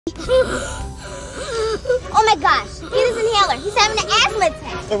Oh my gosh, get his inhaler. He's having an asthma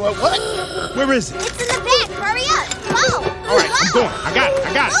attack. What? Where is it? It's in the back. Hurry up. Go. All right, I'm going. I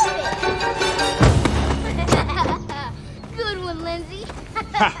got it. Good one, Lindsey.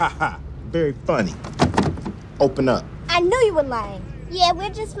 Ha ha ha. Very funny. Open up. I knew you were lying. Yeah, we're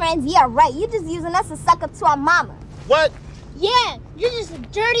just friends. Yeah, right. You're just using us to suck up to our mama. What? Yeah, you're just a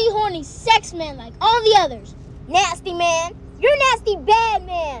dirty, horny sex man like all the others. Nasty man. You're nasty bad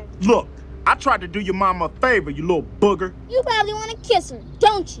man. Look, I tried to do your mama a favor, you little booger. You probably want to kiss her,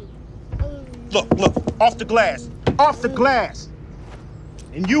 don't you? Look, off the glass. Off the glass.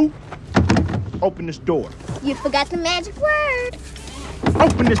 And you, open this door. You forgot the magic word.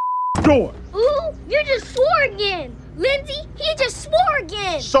 Open this door. Ooh, you just swore again. Lindsey, he just swore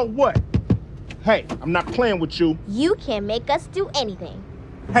again. So what? Hey, I'm not playing with you. You can't make us do anything.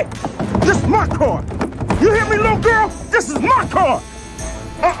 Hey, this is my car. You hear me, little girl? This is my car.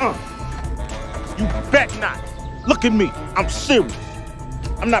 You bet not. Look at me. I'm serious.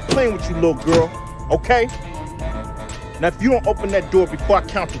 I'm not playing with you, little girl, okay? Now, if you don't open that door before I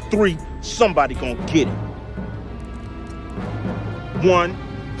count to 3, somebody gonna get it. 1,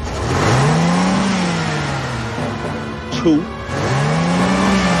 2,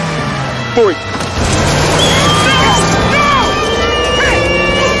 3.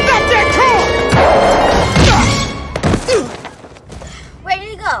 Where did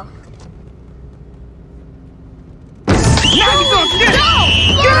he go? Now you're gonna get it!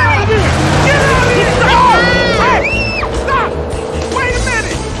 Get out of here! Get out of here! Stop! Hey! Stop! Wait a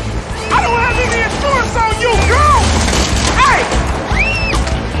minute! I don't have any insurance on you, girl! Hey!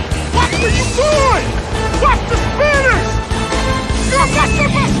 What are you doing? Watch the spinners! Girl, watch the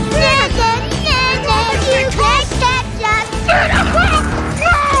spinners! You can't catch us.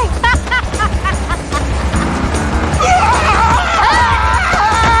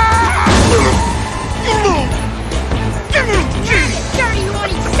 No! Dirty,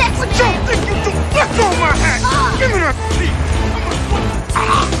 horny sex man. Don't think you do. Let go of my hat! Give me that seat!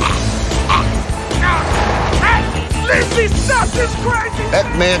 Hey! Lindsey, stop this crazy! That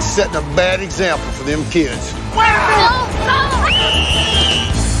man's setting a bad example for them kids. Wait a minute!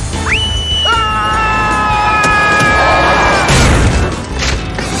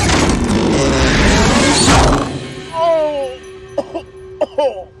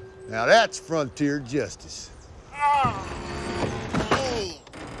 Now that's frontier justice.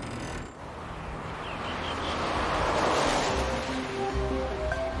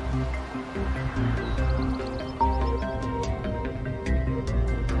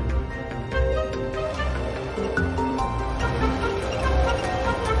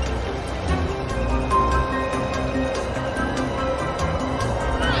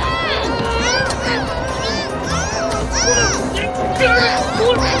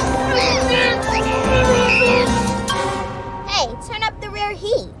 Hey, turn up the rear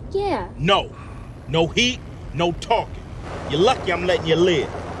heat. Yeah. No. No heat, no talking. You're lucky I'm letting you live.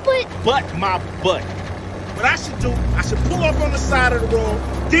 But my butt. What I should do, I should pull up on the side of the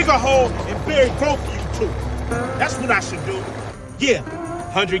road, dig a hole, and bury both of you two. That's what I should do. Yeah,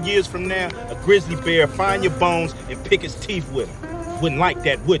 100 years from now, a grizzly bear find your bones and pick his teeth with them. Wouldn't like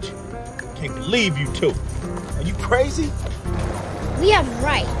that, would you? Can't believe you two. Are you crazy? We have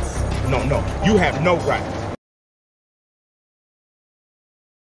rights. No, you have no rights.